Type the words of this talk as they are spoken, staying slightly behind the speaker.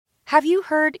Have you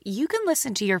heard you can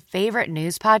listen to your favorite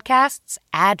news podcasts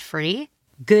ad-free?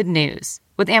 Good news.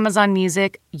 With Amazon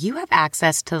Music, you have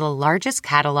access to the largest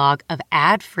catalog of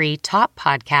ad-free top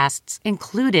podcasts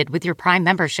included with your Prime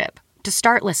membership. To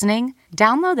start listening,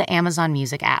 download the Amazon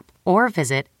Music app or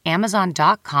visit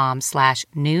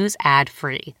amazon.com/news ad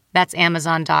free. That's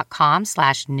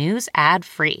amazon.com/news ad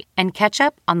free and catch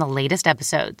up on the latest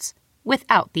episodes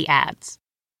without the ads.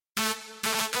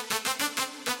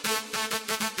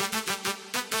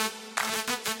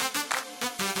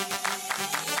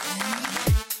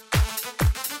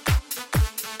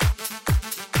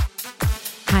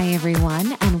 Hi,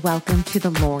 everyone, and welcome to the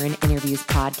Lauren Interviews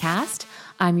podcast.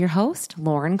 I'm your host,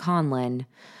 Lauren Conlin.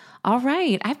 All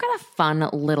right, I've got a fun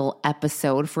little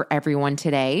episode for everyone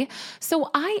today.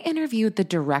 So I interviewed the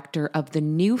director of the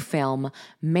new film,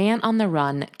 Man on the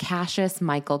Run, Cassius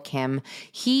Michael Kim.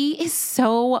 He is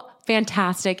so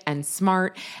fantastic and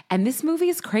smart, and this movie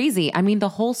is crazy. I mean, the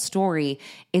whole story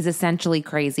is essentially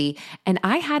crazy, and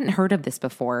I hadn't heard of this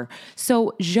before.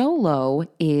 So Jho Low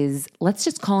is, let's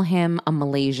just call him a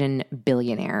Malaysian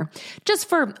billionaire, just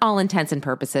for all intents and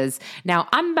purposes. Now,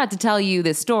 I'm about to tell you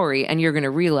this story, and you're going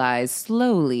to realize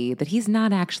slowly that he's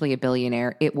not actually a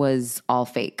billionaire. It was all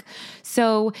fake.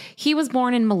 So he was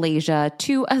born in Malaysia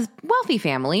to a wealthy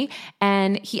family,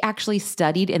 and he actually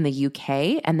studied in the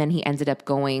UK, and then he ended up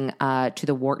going to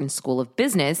the Wharton School of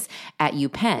Business at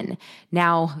UPenn.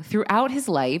 Now, throughout his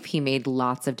life, he made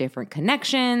lots of different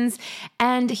connections,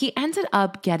 and he ended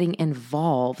up getting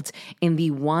involved in the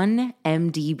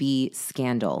 1MDB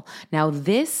scandal. Now,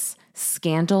 this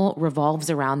scandal revolves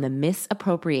around the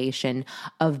misappropriation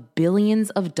of billions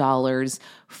of dollars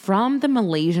from the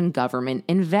Malaysian government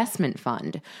investment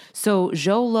fund. So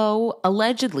Jho Low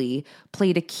allegedly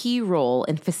played a key role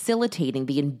in facilitating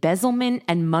the embezzlement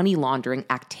and money laundering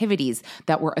activities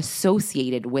that were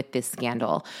associated with this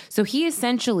scandal. So he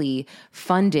essentially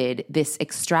funded this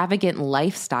extravagant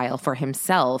lifestyle for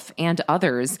himself and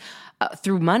others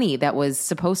through money that was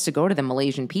supposed to go to the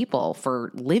Malaysian people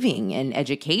for living and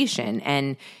education.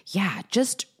 And yeah,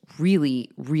 just really,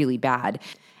 really bad.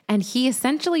 And he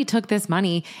essentially took this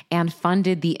money and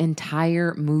funded the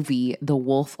entire movie, The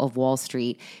Wolf of Wall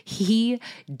Street. He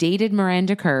dated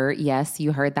Miranda Kerr. Yes,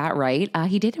 you heard that right.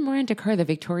 He dated Miranda Kerr, the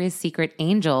Victoria's Secret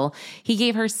angel. He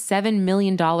gave her $7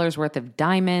 million worth of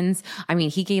diamonds. I mean,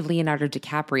 he gave Leonardo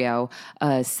DiCaprio a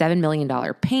 $7 million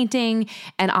painting.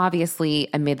 And obviously,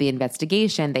 amid the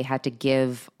investigation, they had to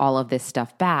give all of this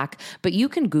stuff back. But you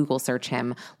can Google search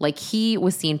him. Like, he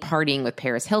was seen partying with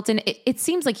Paris Hilton. It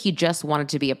seems like he just wanted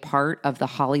to be a part of the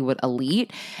Hollywood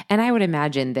elite. And I would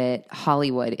imagine that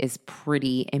Hollywood is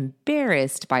pretty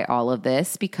embarrassed by all of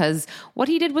this because what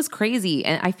he did was crazy.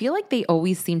 And I feel like they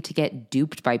always seem to get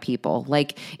duped by people.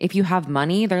 Like, if you have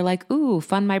money, they're like, ooh,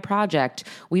 fund my project.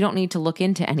 We don't need to look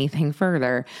into anything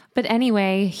further. But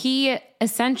anyway, he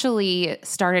essentially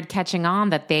started catching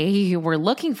on that they were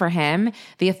looking for him,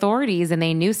 the authorities, and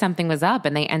they knew something was up,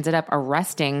 and they ended up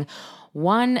arresting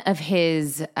one of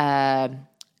his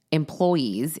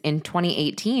employees in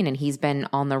 2018, and he's been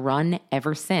on the run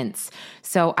ever since.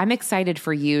 So I'm excited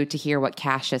for you to hear what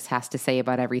Cassius has to say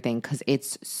about everything because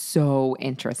it's so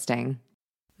interesting.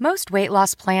 Most weight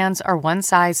loss plans are one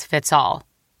size fits all,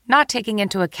 not taking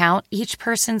into account each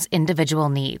person's individual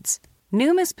needs.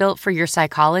 Noom is built for your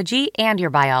psychology and your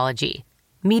biology,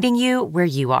 meeting you where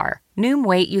you are. Noom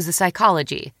Weight uses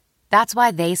psychology. That's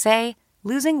why they say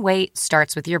losing weight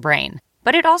starts with your brain.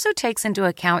 But it also takes into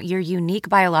account your unique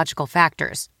biological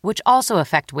factors, which also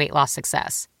affect weight loss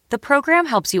success. The program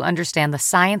helps you understand the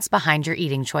science behind your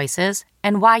eating choices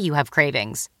and why you have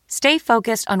cravings. Stay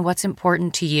focused on what's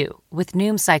important to you with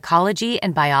Noom's psychology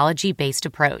and biology-based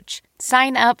approach.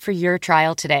 Sign up for your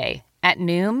trial today at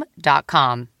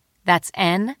Noom.com. That's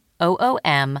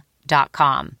Noom.com.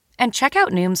 And check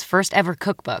out Noom's first ever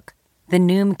cookbook, The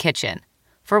Noom Kitchen,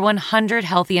 for 100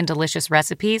 healthy and delicious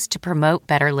recipes to promote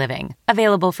better living.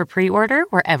 Available for pre-order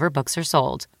wherever books are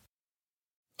sold.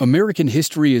 American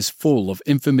history is full of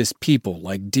infamous people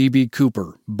like D.B.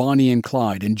 Cooper, Bonnie and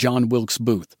Clyde, and John Wilkes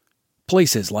Booth.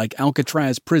 Places like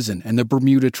Alcatraz Prison and the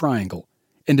Bermuda Triangle.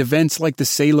 And events like the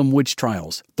Salem witch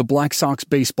trials, the Black Sox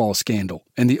baseball scandal,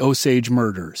 and the Osage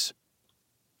murders.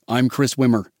 I'm Chris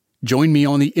Wimmer. Join me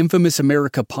on the Infamous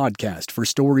America podcast for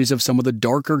stories of some of the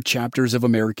darker chapters of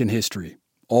American history,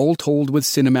 all told with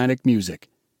cinematic music.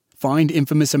 Find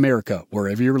Infamous America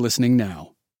wherever you're listening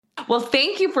now. Well,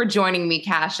 thank you for joining me,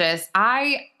 Cassius.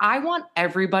 I want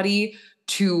everybody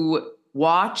to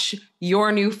watch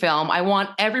your new film. I want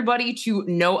everybody to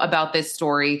know about this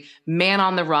story, Man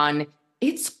on the Run.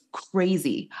 It's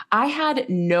crazy. I had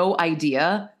no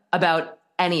idea about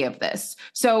any of this.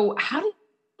 So how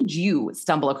did you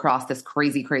stumble across this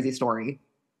crazy, crazy story?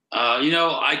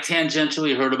 I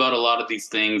tangentially heard about a lot of these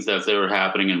things as they were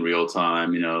happening in real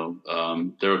time.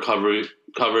 There were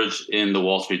coverage in the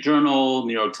Wall Street Journal,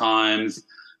 New York Times,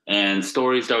 and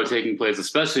stories that were taking place,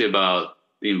 especially about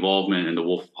the involvement in the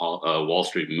Wall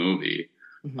Street movie.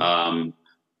 Mm-hmm.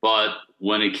 But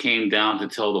when it came down to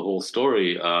tell the whole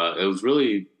story, it was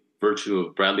really virtue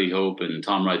of Bradley Hope and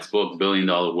Tom Wright's book, Billion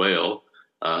Dollar Whale.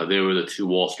 They were the two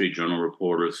Wall Street Journal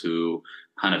reporters who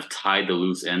kind of tied the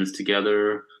loose ends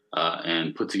together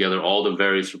and put together all the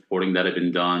various reporting that had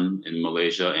been done in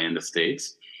Malaysia and the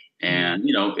States. And,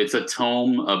 it's a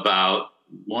tome about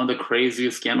one of the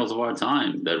craziest scandals of our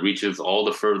time that reaches all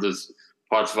the furthest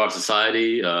parts of our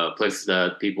society, places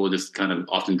that people just kind of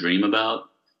often dream about: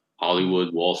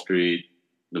 Hollywood, Wall Street,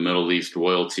 the Middle East,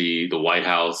 royalty, the White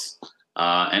House.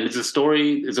 And it's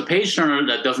a page turner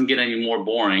that doesn't get any more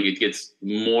boring. It gets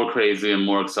more crazy and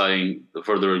more exciting the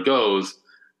further it goes.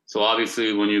 So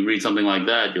obviously when you read something like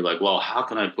that, you're like, well, how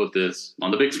can I put this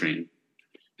on the big screen?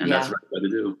 And that's what I got to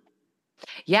do.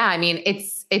 Yeah. I mean,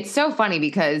 it's so funny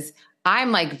because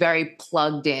I'm like very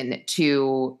plugged in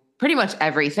to pretty much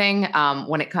everything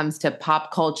when it comes to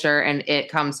pop culture and it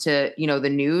comes to, the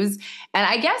news. And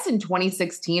I guess in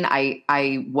 2016,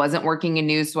 I wasn't working in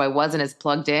news, so I wasn't as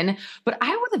plugged in, but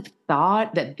I would have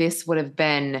thought that this would have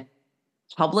been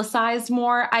publicized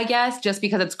more, I guess, just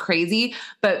because it's crazy.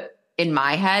 But in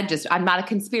my head, I'm not a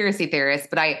conspiracy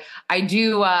theorist, but I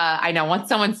do, I know once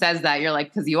someone says that, you're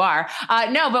like, 'cause you are.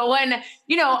 No, but when,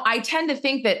 I tend to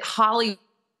think that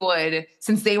Hollywood,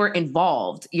 since they were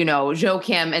involved, Jho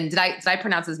Kim, and did I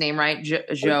pronounce his name right?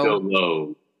 Jho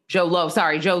Low. Jho Low.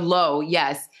 Sorry, Jho Low.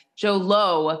 Yes. Jho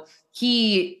Low.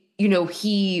 He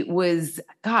was,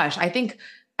 I think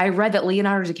I read that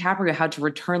Leonardo DiCaprio had to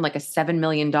return like a $7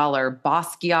 million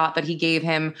Basquiat that he gave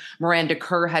him. Miranda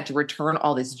Kerr had to return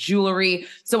all this jewelry.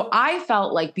 So I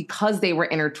felt like because they were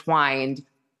intertwined,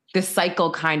 the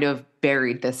cycle kind of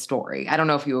buried this story. I don't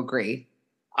know if you agree.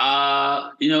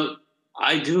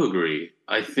 I do agree.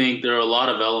 I think there are a lot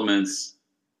of elements.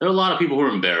 There are a lot of people who are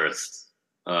embarrassed,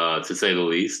 to say the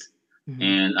least. Mm-hmm.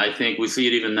 And I think we see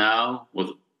it even now with,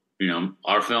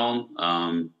 our film.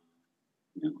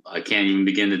 I can't even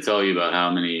begin to tell you about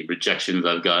how many rejections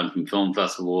I've gotten from film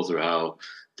festivals or how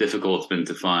difficult it's been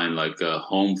to find like a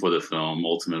home for the film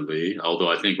ultimately, although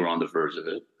I think we're on the verge of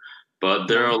it. But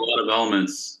there are a lot of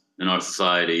elements in our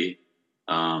society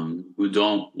who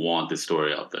don't want this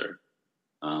story out there.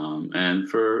 And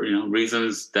for,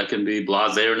 reasons that can be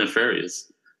blasé or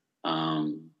nefarious.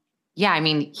 Yeah, I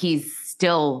mean, he's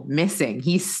still missing.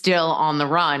 He's still on the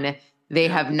run. They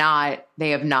have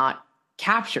not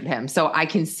captured him. So I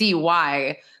can see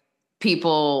why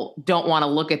people don't want to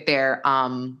look at their, I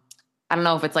don't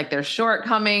know if it's like their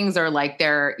shortcomings or like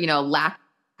their, lack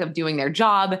of doing their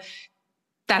job.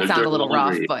 That sounds a little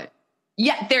rough, but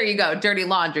yeah, there you go. Dirty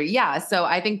laundry. Yeah. So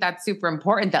I think that's super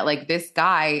important that like this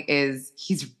guy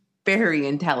he's very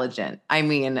intelligent. I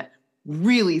mean,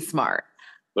 really smart.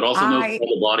 But also knows where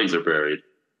the bodies are buried.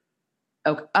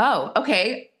 Oh,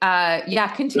 okay. Yeah,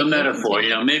 continue. The metaphor,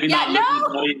 maybe not.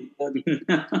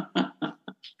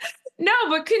 No,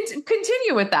 but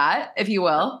continue with that, if you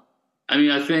will. I mean,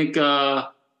 I think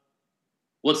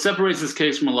what separates this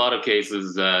case from a lot of cases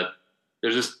is that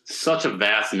there's just such a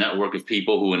vast network of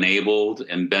people who enabled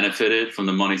and benefited from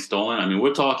the money stolen. I mean,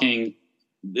 we're talking,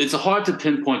 it's hard to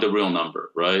pinpoint the real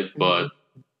number, right? Mm-hmm. But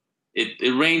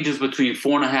it ranges between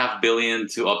 $4.5 billion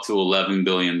to up to $11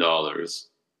 billion.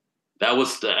 That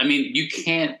was, you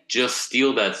can't just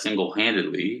steal that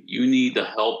single-handedly. You need the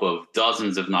help of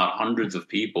dozens, if not hundreds of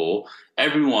people,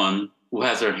 everyone who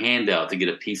has their hand out to get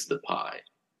a piece of the pie.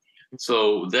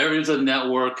 So there is a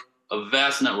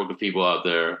vast network of people out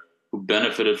there who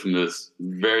benefited from this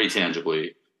very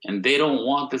tangibly, and they don't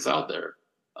want this out there.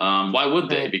 Why would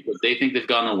they? Because they think they've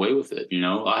gotten away with it.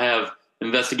 I have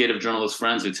investigative journalist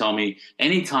friends who tell me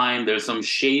anytime there's some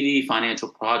shady financial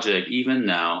project, even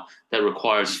now, that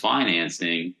requires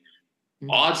financing,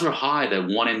 odds are high that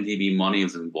 1MDB money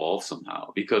is involved somehow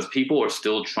because people are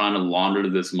still trying to launder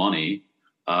this money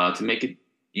to make it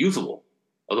usable.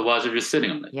 Otherwise, they're just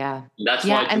sitting on it. Yeah. And that's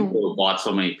why people bought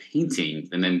so many paintings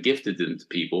and then gifted them to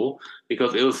people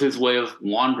because it was his way of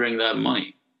laundering that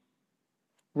money.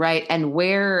 Right. And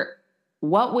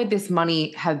what would this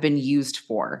money have been used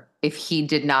for if he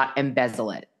did not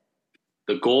embezzle it?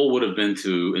 The goal would have been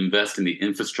to invest in the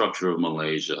infrastructure of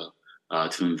Malaysia,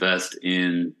 to invest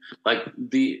in like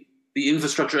the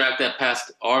Infrastructure Act that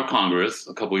passed our Congress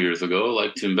a couple years ago,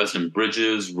 like to invest in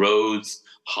bridges, roads,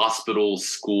 hospitals,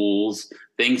 schools,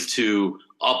 things to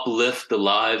uplift the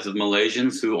lives of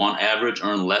Malaysians who on average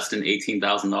earn less than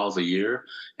 $18,000 a year,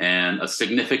 and a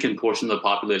significant portion of the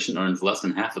population earns less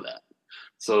than half of that.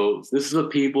 So this is a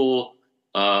people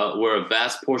where a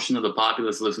vast portion of the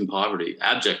populace lives in poverty,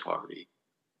 abject poverty.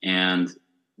 And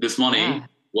this money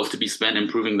was to be spent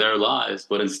improving their lives,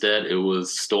 but instead it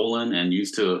was stolen and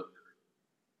used to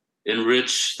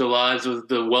enrich the lives of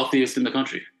the wealthiest in the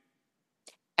country.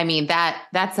 I mean,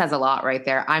 that says a lot right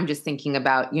there. I'm just thinking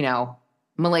about,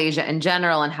 Malaysia in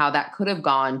general and how that could have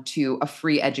gone to a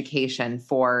free education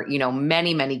for,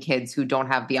 many, many kids who don't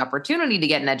have the opportunity to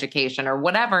get an education or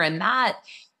whatever. And that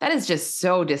is just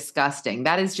so disgusting.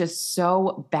 That is just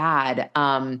so bad.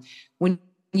 When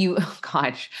you,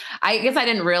 gosh, I guess I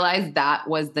didn't realize that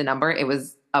was the number. It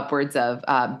was upwards of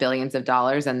billions of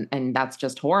dollars. And that's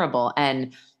just horrible.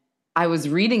 And I was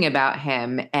reading about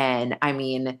him, and I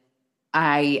mean,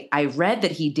 I read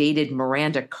that he dated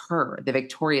Miranda Kerr, the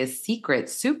Victoria's Secret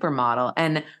supermodel.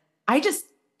 And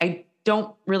I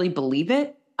don't really believe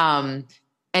it. And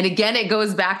again, it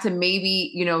goes back to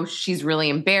maybe, she's really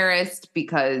embarrassed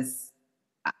because,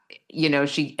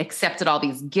 she accepted all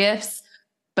these gifts.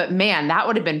 But man, that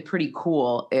would have been pretty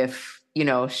cool if,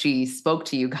 she spoke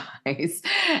to you guys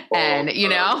and,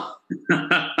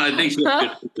 I think she's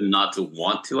not to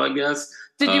want to, I guess.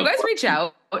 Did you guys reach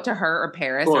out to her or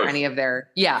Paris or any of their?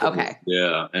 Yeah. Okay.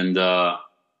 Yeah. And,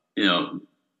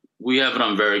 we have it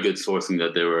on very good sourcing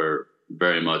that they were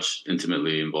very much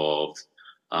intimately involved.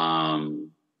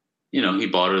 He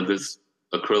bought her this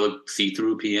acrylic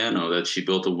see-through piano that she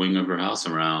built a wing of her house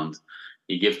around.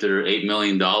 He gifted her $8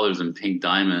 million in pink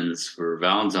diamonds for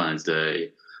Valentine's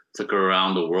Day. Took her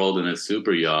around the world in a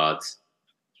super yacht.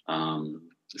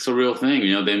 It's a real thing.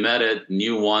 They met at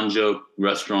New Wanjo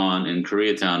restaurant in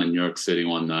Koreatown in New York City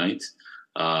one night.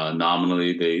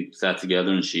 Nominally, they sat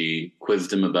together and she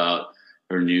quizzed him about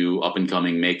her new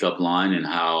up-and-coming makeup line and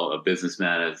how a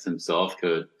businessman as himself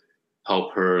could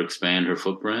help her expand her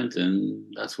footprint. And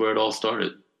that's where it all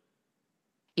started.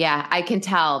 Yeah, I can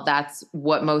tell that's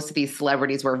what most of these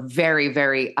celebrities were very,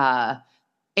 very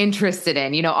interested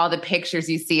in. All the pictures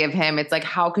you see of him, it's like,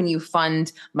 how can you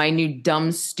fund my new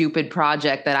dumb, stupid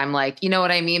project that I'm like, you know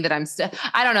what I mean? That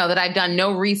I don't know, that I've done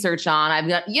no research on. I've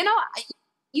got,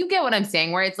 you get what I'm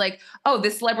saying, where it's like, oh,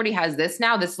 this celebrity has this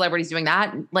now, this celebrity's doing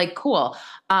that. Like, cool.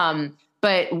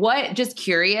 But just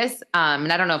curious,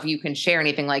 and I don't know if you can share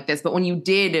anything like this, but when you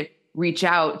did reach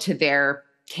out to their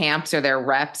camps or their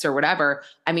reps or whatever,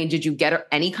 I mean, did you get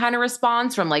any kind of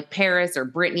response from like Paris or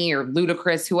Britney or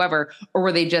Ludacris, whoever, or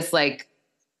were they just like,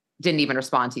 didn't even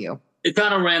respond to you? It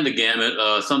kind of ran the gamut.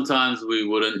 Sometimes we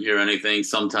wouldn't hear anything.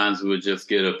 Sometimes we would just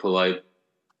get a polite,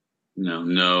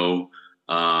 no.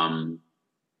 I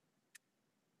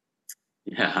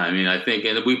mean, I think,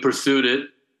 and we pursued it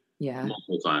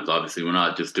multiple times. Obviously, we're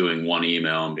not just doing one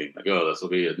email and being like, oh, this will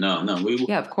be it. No.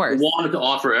 Of course. We wanted to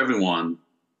offer everyone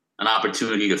an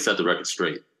opportunity to set the record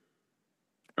straight.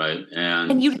 Right.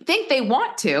 And you'd think they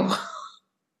want to.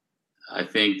 I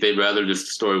think they'd rather just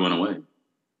the story went away.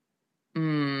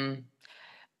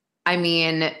 I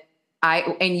mean,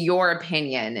 in your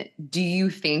opinion, do you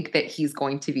think that he's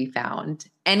going to be found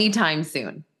anytime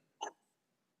soon?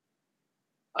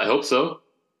 I hope so.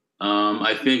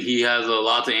 I think he has a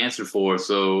lot to answer for.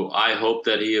 So I hope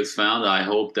that he is found. I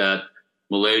hope that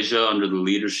Malaysia, under the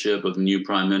leadership of the new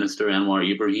Prime Minister, Anwar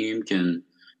Ibrahim, can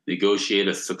negotiate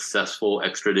a successful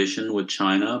extradition with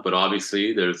China. But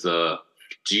obviously, there's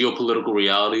geopolitical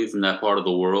realities in that part of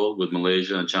the world with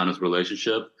Malaysia and China's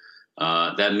relationship.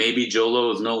 That maybe Jho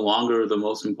Low is no longer the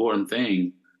most important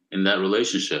thing in that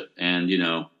relationship. And,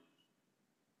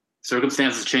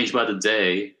 circumstances change by the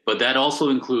day, but that also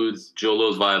includes Jho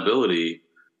Low's viability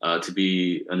to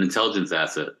be an intelligence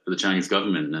asset for the Chinese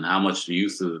government, and how much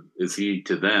use is he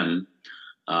to them.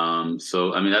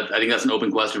 So, I mean, I think that's an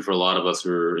open question for a lot of us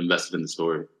who are invested in the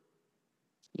story.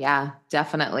 Yeah,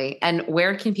 definitely. And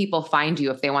where can people find you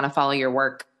if they want to follow your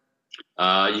work?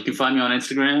 You can find me on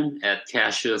Instagram at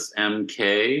Cassius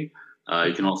MK.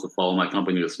 You can also follow my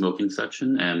company, The Smoking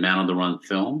Section, and Man on the Run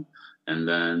Film. And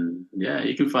then,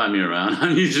 you can find me around.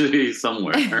 I'm usually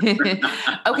somewhere.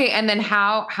 Okay. And then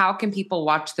how can people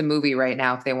watch the movie right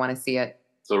now if they want to see it?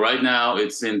 So right now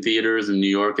it's in theaters in New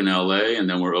York and LA, and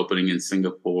then we're opening in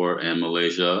Singapore and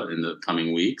Malaysia in the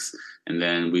coming weeks. And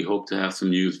then we hope to have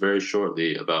some news very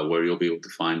shortly about where you'll be able to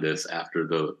find this after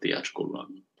the theatrical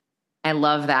run. I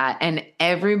love that. And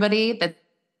everybody that's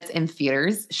in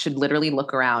theaters should literally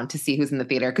look around to see who's in the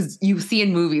theater, because you see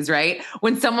in movies, right?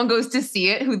 When someone goes to see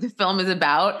it, who the film is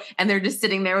about, and they're just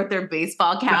sitting there with their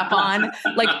baseball cap on,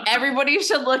 like everybody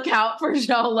should look out for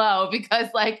Jho Low, because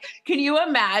like, can you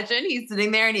imagine he's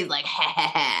sitting there and he's like,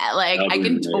 like I can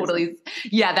amazing. Totally,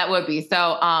 yeah, that would be.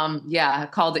 So, yeah,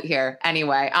 called it here.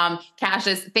 Anyway,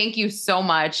 Cassius, thank you so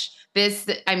much. This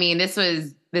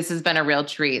has been a real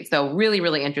treat. So really,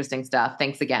 really interesting stuff.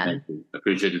 Thanks again. Thank you.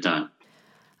 Appreciate your time.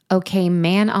 Okay,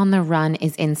 Man on the Run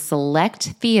is in select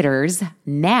theaters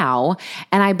now,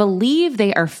 and I believe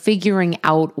they are figuring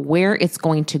out where it's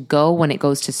going to go when it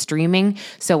goes to streaming.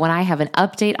 So when I have an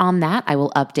update on that, I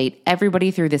will update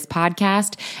everybody through this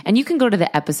podcast, and you can go to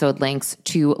the episode links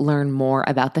to learn more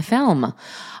about the film.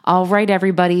 All right,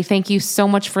 everybody, thank you so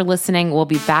much for listening. We'll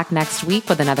be back next week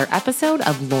with another episode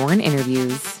of Lauren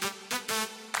Interviews.